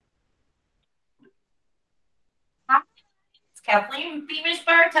Kathleen Beamish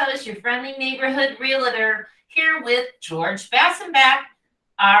Bartos, your friendly neighborhood realtor, here with George Bassenback,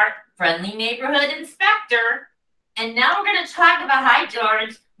 our friendly neighborhood inspector. And now we're going to talk about, hi,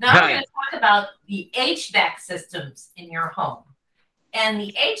 George. Now we're going to talk about the HVAC systems in your home. And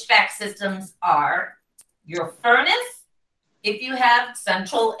the HVAC systems are your furnace, if you have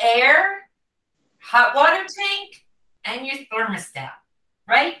central air, hot water tank, and your thermostat.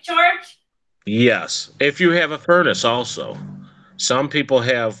 Right, George? Yes, if you have a furnace also. Some people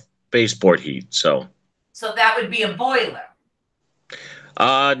have baseboard heat, so that would be a boiler.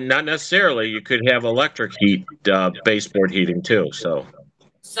 not necessarily. You could have electric heat, baseboard heating too. So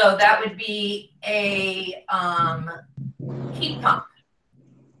that would be a heat pump.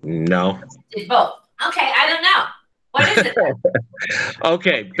 No. Did both. Okay, I don't know. What is it?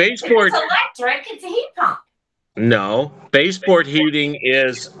 Okay, baseboard. It's electric. It's a heat pump. No, baseboard heating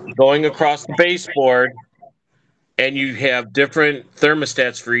is going across the baseboard, and you have different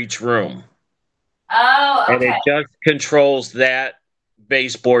thermostats for each room. Oh, okay. And it just controls that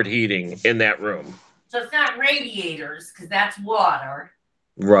baseboard heating in that room. So it's not radiators, because that's water.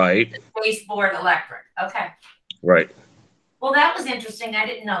 Right. It's baseboard electric. Okay. Right. Well, that was interesting. I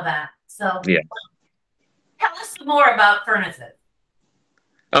didn't know that. So yeah. Tell us some more about furnaces.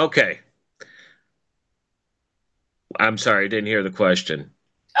 Okay. I'm sorry, I didn't hear the question.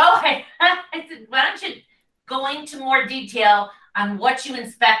 Okay. I said, why don't you go into more detail on what you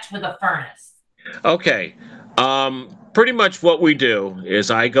inspect with a furnace? Okay. Pretty much what we do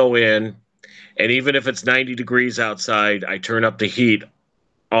is I go in, and even if it's 90 degrees outside, I turn up the heat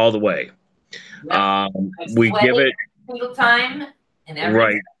all the way. Yep. We give it single time and everything,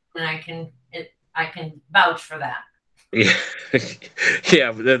 right. And I can vouch for that. Yeah,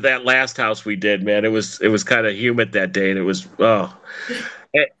 yeah. That last house we did, man, it was kind of humid that day, and it was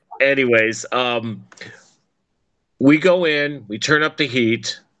Anyways, we go in, we turn up the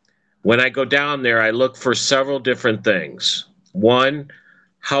heat. When I go down there, I look for several different things. One,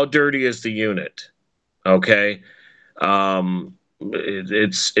 how dirty is the unit? Okay,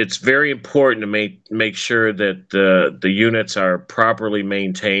 it's very important to make sure that the units are properly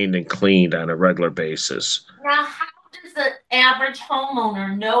maintained and cleaned on a regular basis. Now, how does the average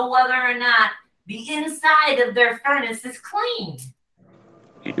homeowner know whether or not the inside of their furnace is clean?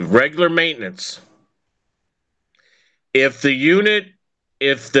 Regular maintenance. If the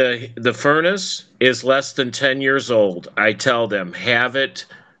furnace is less than 10 years old, I tell them have it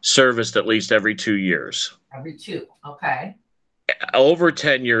serviced at least every 2 years. Every 2, okay. Over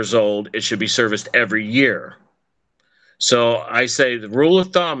 10 years old, it should be serviced every year. So I say the rule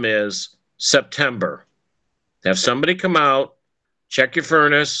of thumb is September. Have somebody come out, check your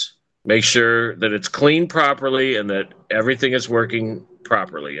furnace, make sure that it's cleaned properly and that everything is working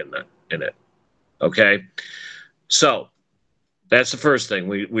properly in it. Okay? So that's the first thing.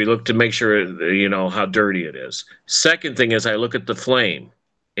 We look to make sure, how dirty it is. Second thing is I look at the flame.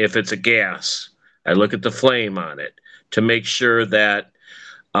 If it's a gas, I look at the flame on it to make sure that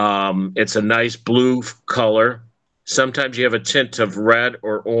it's a nice blue color. Sometimes you have a tint of red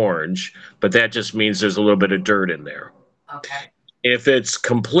or orange, but that just means there's a little bit of dirt in there. Okay. If it's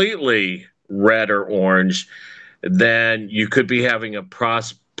completely red or orange, then you could be having a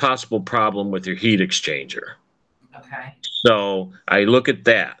possible problem with your heat exchanger. Okay. So I look at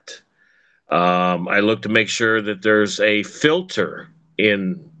that. I look to make sure that there's a filter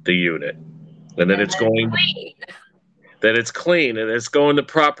in the unit and that it's clean and it's going the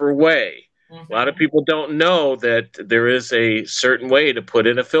proper way. Mm-hmm. A lot of people don't know that there is a certain way to put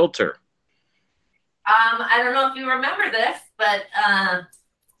in a filter. I don't know if you remember this, but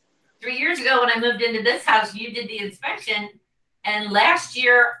 3 years ago when I moved into this house, you did the inspection. And last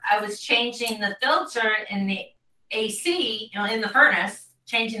year I was changing the filter in the AC, in the furnace,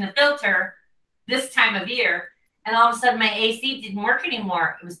 changing the filter this time of year. And all of a sudden my AC didn't work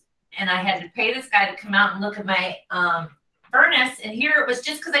anymore. And I had to pay this guy to come out and look at my furnace, and here it was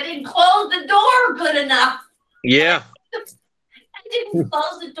just because I didn't close the door good enough. Yeah. I didn't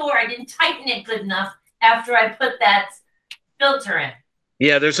close the door. I didn't tighten it good enough after I put that filter in.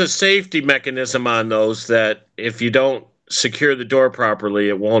 Yeah, there's a safety mechanism on those that if you don't secure the door properly,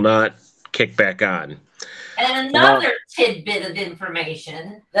 it will not kick back on. And another tidbit of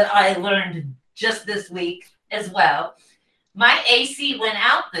information that I learned just this week as well. My AC went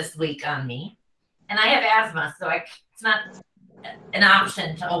out this week on me, and I have asthma, so it's not an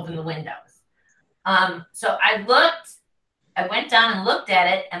option to open the windows. So I went down and looked at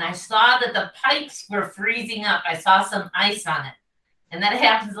it, and I saw that the pipes were freezing up. I saw some ice on it. And that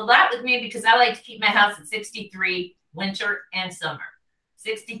happens a lot with me because I like to keep my house at 63 winter and summer.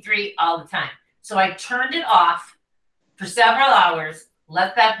 63 all the time. So I turned it off for several hours,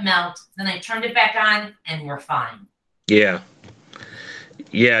 let that melt, then I turned it back on, and we're fine. Yeah.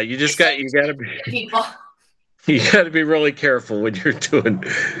 Yeah, you gotta be People. you gotta be really careful when you're doing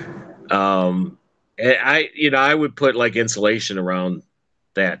and I would put like insulation around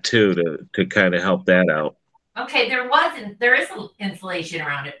that too to kind of help that out. Okay, there is insulation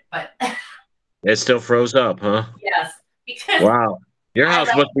around it, but It still froze up, huh? yes, because Wow. Your house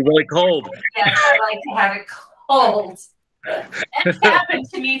must be really cold. yes, I like to have it cold. That's happened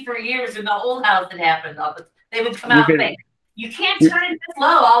to me for years in the old house. It happened. They would come out and say, "You can't turn it this low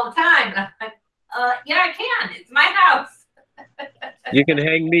all the time." And I'm like, "Yeah, I can. It's my house." You can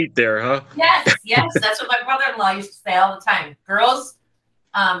hang meat there, huh? Yes. That's what my brother-in-law used to say all the time. Girls,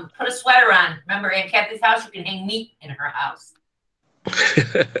 put a sweater on. Remember, Aunt Kathy's house, you can hang meat in her house.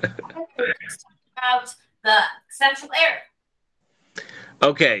 About the central air.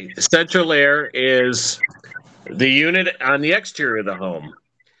 Okay, central air is the unit on the exterior of the home.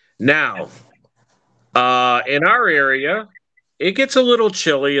 Now, in our area, it gets a little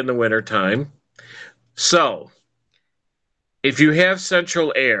chilly in the wintertime. So, if you have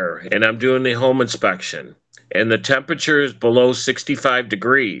central air and I'm doing the home inspection and the temperature is below 65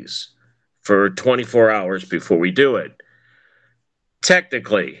 degrees for 24 hours before we do it,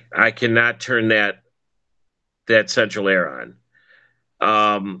 technically, I cannot turn that central air on.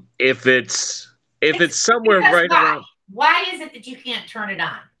 If it's somewhere right around, why is it that you can't turn it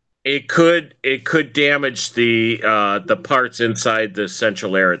on? It could damage the parts inside the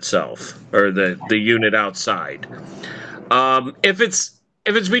central air itself or the unit outside. If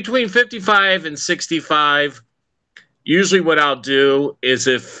it's between 55 and 65, usually what I'll do is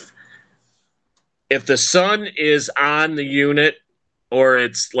if the sun is on the unit or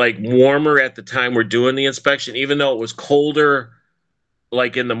it's like warmer at the time we're doing the inspection, even though it was colder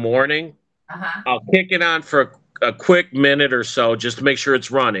like in the morning, I'll kick it on for a quick minute or so just to make sure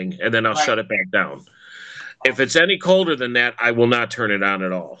it's running, and then I'll shut it back down. If it's any colder than that, I will not turn it on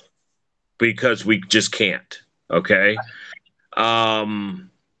at all because we just can't. Okay. The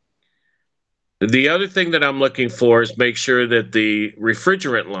other thing that I'm looking for is make sure that the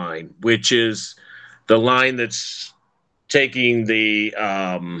refrigerant line, which is the line that's taking the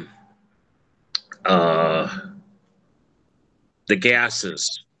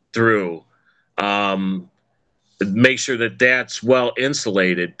gases through, make sure that that's well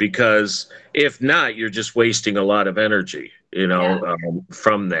insulated, because if not, you're just wasting a lot of energy,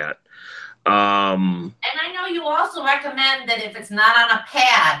 from that. And I know you also recommend that if it's not on a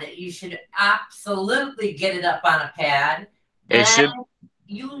pad, that you should absolutely get it up on a pad. It should.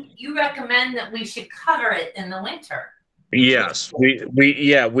 You recommend that we should cover it in the winter. Yes, we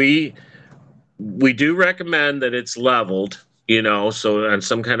do recommend that it's leveled, so on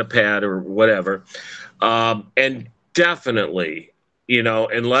some kind of pad or whatever. And definitely,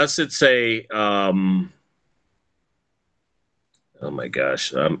 unless it's a, oh my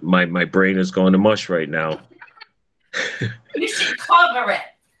gosh, my brain is going to mush right now. You should cover it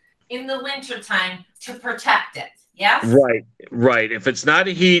in the wintertime to protect it. Yes? Right. If it's not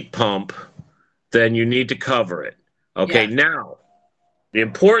a heat pump, then you need to cover it. Okay. Yes. Now, the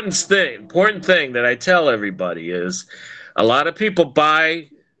important thing that I tell everybody is a lot of people buy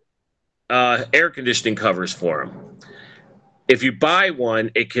air conditioning covers for them. If you buy one,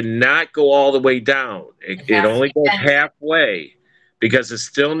 it cannot go all the way down. It only goes halfway because it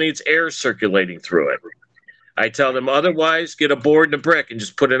still needs air circulating through it. I tell them otherwise, get a board and a brick and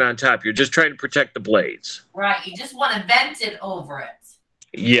just put it on top. You're just trying to protect the blades. Right. You just want to vent it over it.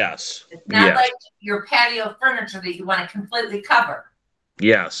 Yes. It's not like your patio furniture that you want to completely cover.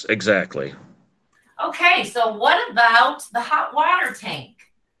 Yes, exactly. Okay, so what about the hot water tank?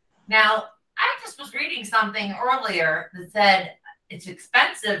 Now, I just was reading something earlier that said it's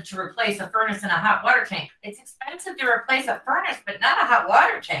expensive to replace a furnace and a hot water tank. It's expensive to replace a furnace, but not a hot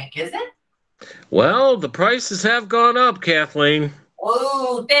water tank, is it? Well, the prices have gone up, Kathleen.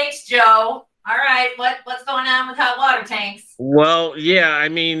 Oh, thanks, Joe. All right, what's going on with hot water tanks? Well, yeah, I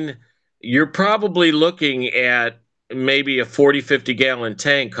mean, you're probably looking at maybe a 40, 50-gallon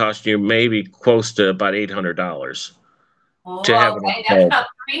tank costing you maybe close to about $800. Oh, to have okay, that's about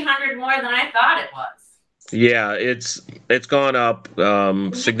 $300 more than I thought it was. Yeah, it's gone up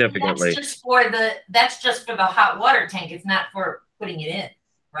significantly. That's just for the hot water tank. It's not for putting it in,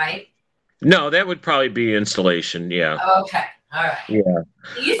 right? No, that would probably be installation. Yeah. Okay. All right. Yeah.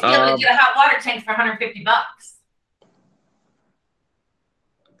 You used to be able to get a hot water tank for $150.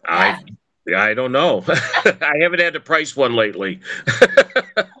 I don't know. I haven't had to price one lately.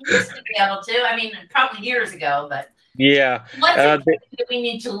 I used to be able to. I mean, probably years ago, but Yeah. What's important that we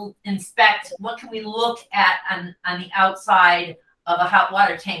need to inspect? What can we look at on the outside of a hot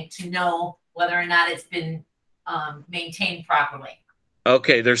water tank to know whether or not it's been maintained properly?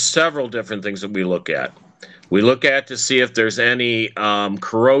 Okay, there's several different things that we look at. We look at to see if there's any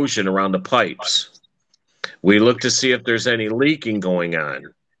corrosion around the pipes. We look to see if there's any leaking going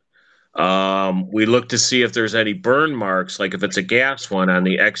on. We look to see if there's any burn marks, like if it's a gas one on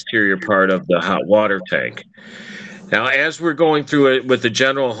the exterior part of the hot water tank. Now, as we're going through it with the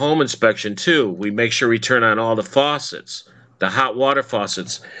general home inspection too, we make sure we turn on all the faucets, the hot water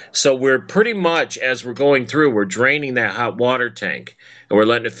faucets. So we're pretty much, as we're going through, we're draining that hot water tank and we're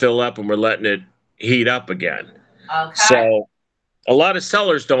letting it fill up and we're letting it heat up again. Okay. So a lot of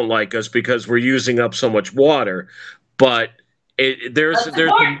sellers don't like us because we're using up so much water, but there's a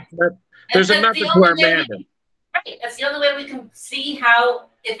method to our madness. Right. That's the only way we can see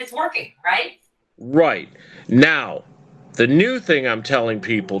if it's working, right? Right. Now, the new thing I'm telling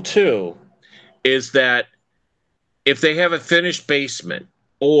people too is that if they have a finished basement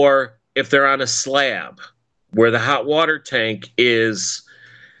or if they're on a slab where the hot water tank is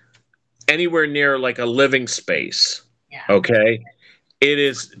anywhere near like a living space, okay, it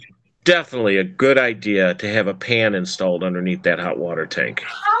is definitely a good idea to have a pan installed underneath that hot water tank.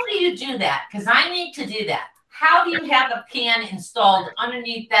 How do you do that? Because I need to do that. How do you have a pan installed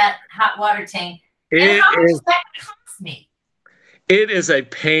underneath that hot water tank? And how much does that cost me? It is a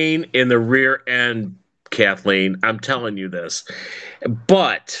pain in the rear end, Kathleen. I'm telling you this.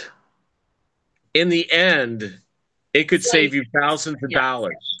 But in the end, it could save you thousands of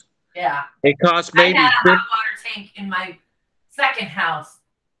dollars. Yeah. It costs maybe... I had a hot water tank in my second house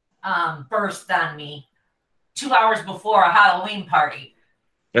burst on me 2 hours before a Halloween party.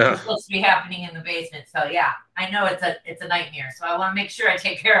 It was supposed to be happening in the basement. So yeah, I know it's a nightmare. So I want to make sure I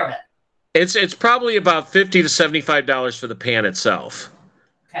take care of it. It's probably about $50 to $75 for the pan itself.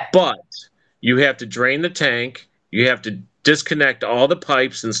 Okay. But you have to drain the tank. You have to disconnect all the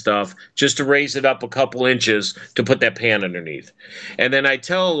pipes and stuff just to raise it up a couple inches to put that pan underneath. And then I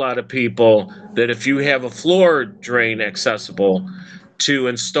tell a lot of people that if you have a floor drain accessible, to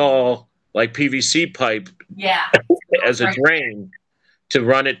install like PVC pipe as a drain to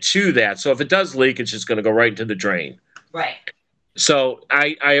run it to that. So if it does leak, it's just going to go right into the drain. Right. So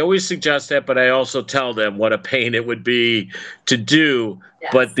I always suggest that, but I also tell them what a pain it would be to do,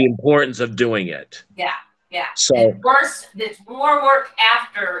 but the importance of doing it. Yeah, yeah. So it's more work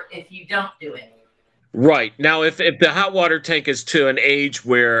after if you don't do it. Right. Now, if the hot water tank is to an age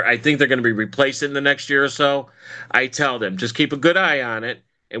where I think they're going to be replaced in the next year or so, I tell them, just keep a good eye on it.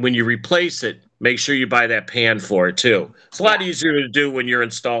 And when you replace it, make sure you buy that pan for it, too. It's a lot easier to do when you're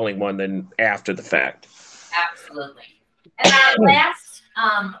installing one than after the fact. Absolutely. And our last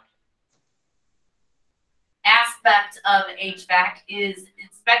aspect of HVAC is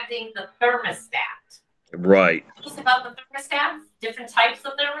inspecting the thermostat. Right. Tell us about the thermostat, different types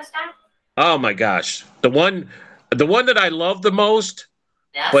of thermostat. Oh my gosh. The one that I love the most,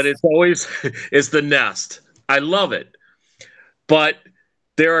 but it's always is the Nest. I love it. But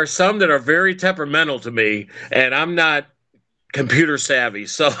there are some that are very temperamental to me, and I'm not computer savvy.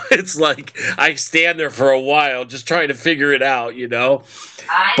 So it's like I stand there for a while just trying to figure it out, you know.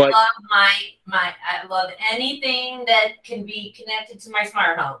 I love anything that can be connected to my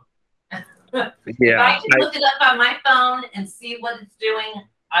smart home. If I can look it up on my phone and see what it's doing,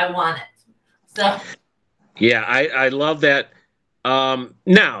 I want it. So yeah, I love that.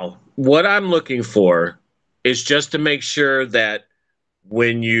 Now, what I'm looking for is just to make sure that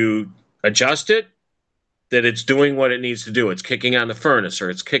when you adjust it, that it's doing what it needs to do. It's kicking on the furnace or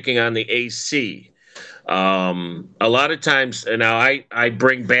it's kicking on the AC. A lot of times, and now I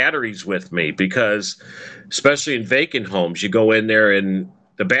bring batteries with me because, especially in vacant homes, you go in there and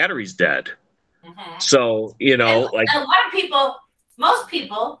the battery's dead. Mm-hmm. So, you know, and a lot of people, most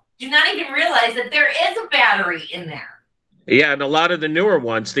people do not even realize that there is a battery in there. Yeah, and a lot of the newer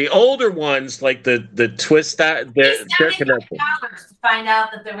ones, the older ones, like the twist that they're connected. $75 to find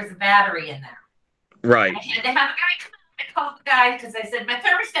out that there was a battery in there. Right. I had to have a guy come out. I called the guy because I said my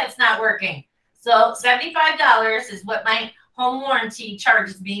thermostat's not working. So $75 is what my home warranty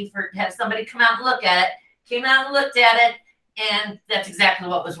charges me for to have somebody come out and look at it. Came out and looked at it, and that's exactly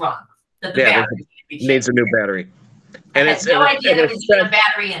what was wrong. That the battery needs a new battery. And I had no idea there was even a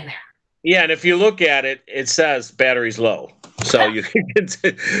battery in there. Yeah, and if you look at it, it says battery's low, so you can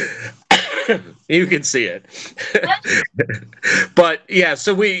you can see it. But yeah,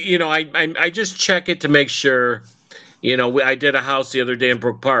 so I just check it to make sure. You know, I did a house the other day in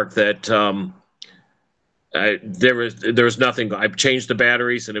Brook Park that There was nothing. I changed the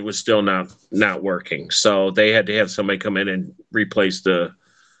batteries and it was still not working. So they had to have somebody come in and replace the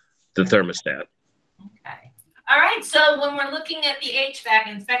thermostat. Okay. All right. So when we're looking at the HVAC,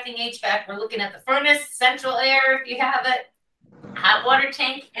 inspecting HVAC, we're looking at the furnace, central air, if you have it, hot water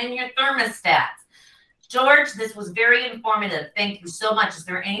tank, and your thermostats. George, this was very informative. Thank you so much. Is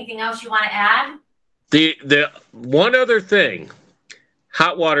there anything else you want to add? The one other thing,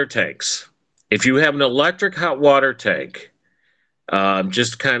 hot water tanks. If you have an electric hot water tank,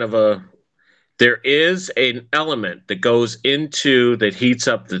 just kind of there is an element that goes into that heats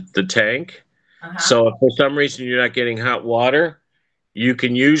up the tank. So if for some reason you're not getting hot water, you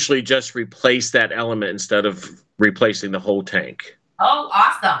can usually just replace that element instead of replacing the whole tank. Oh,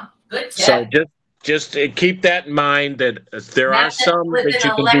 awesome. Good tip. So just keep that in mind that there are some that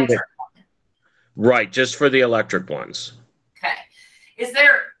you can do that. Right, just for the electric ones. Okay. Is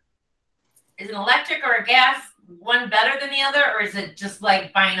an electric or a gas one better than the other, or is it just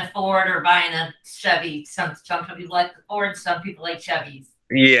like buying a Ford or buying a Chevy? Some people like the Ford, some people like Chevys.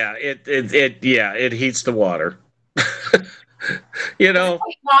 Yeah, it heats the water. You know. Does it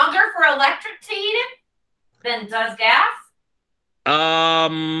take longer for electric to heat it than does gas?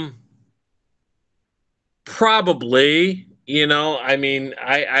 Probably. You know, I mean,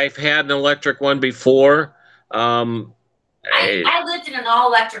 I've had an electric one before. I lived in an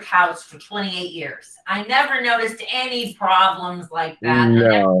all-electric house for 28 years. I never noticed any problems like that.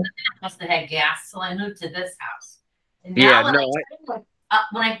 No. I must have had gas, so I moved to this house. And now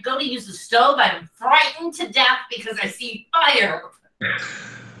when I go to use the stove, I'm frightened to death because I see fire.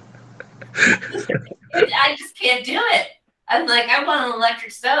 I just can't do it. I'm like, I want an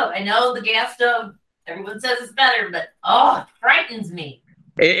electric stove. I know the gas stove, everyone says it's better, but it frightens me.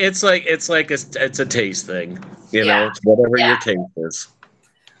 It's a taste thing, you know. It's whatever your taste is.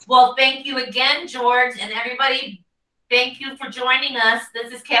 Well, thank you again, George, and everybody. Thank you for joining us.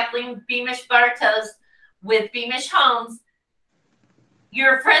 This is Kathleen Beamish-Bartos with Beamish Homes,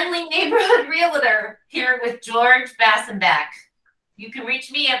 your friendly neighborhood realtor, here with George Bassenbach. You can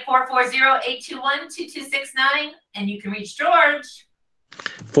reach me at 440-821-2269, and you can reach George.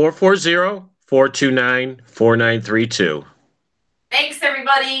 440-429-4932. Thanks,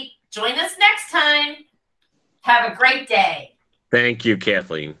 everybody. Join us next time. Have a great day. Thank you,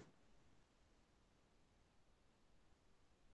 Kathleen.